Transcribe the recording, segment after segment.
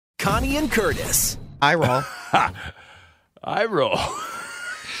Connie and Curtis. I roll. I roll.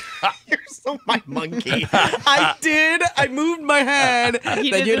 You're so my monkey. I did. I moved my head. He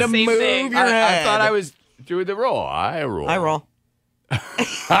then did you the had to same move thing. your head. I thought I was doing the roll. I roll. I roll.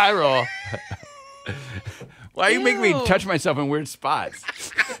 I roll. Why you make me Ew. touch myself in weird spots?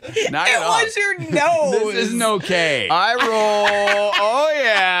 Knock It it off. was your nose. This isn't okay. I roll. Oh,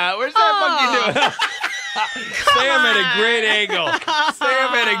 yeah. Where's that monkey doing? Sam at a great angle.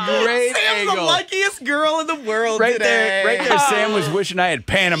 Sam at a great Sam's angle. the luckiest girl in the world Right today. there, right there. Sam was wishing I had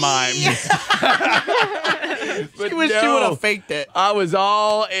pantomimed. But She wish she would have faked it. I was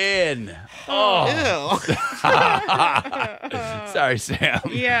all in. Oh, Ew. sorry, Sam.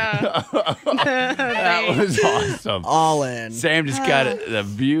 Yeah. That was awesome. All in. Sam just got the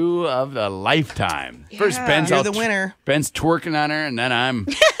view of the lifetime. First, Yeah. Ben's You're all the winner. Ben's twerking on her, and then I'm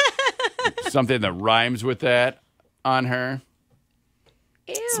something that rhymes with that on her.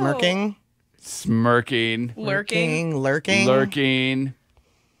 Ew. Smirking. Smirking. Lurking. Lurking.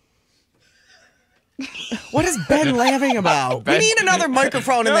 What is Ben laughing about? Ben- We need another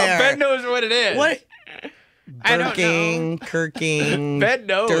microphone in No, there. Ben knows what it is. What? I don't Birking, kirking, Ben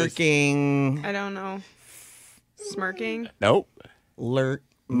knows. dirking, I don't know. Smirking. Nope. lurk,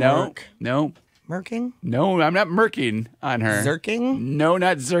 No. murk, No. murking, No, I'm not murking on her. zerking, No,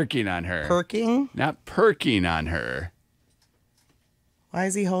 not zerking on her. perking. Not perking on her. Why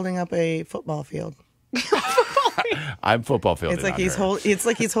is he holding up a football field? I'm football fielding It's like on he's her. It's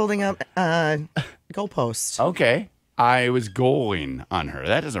like he's holding up goalposts. Okay. I was goaling on her.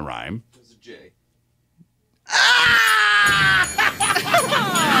 That doesn't rhyme.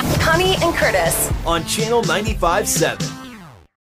 Connie and Curtis. On Channel 95.7.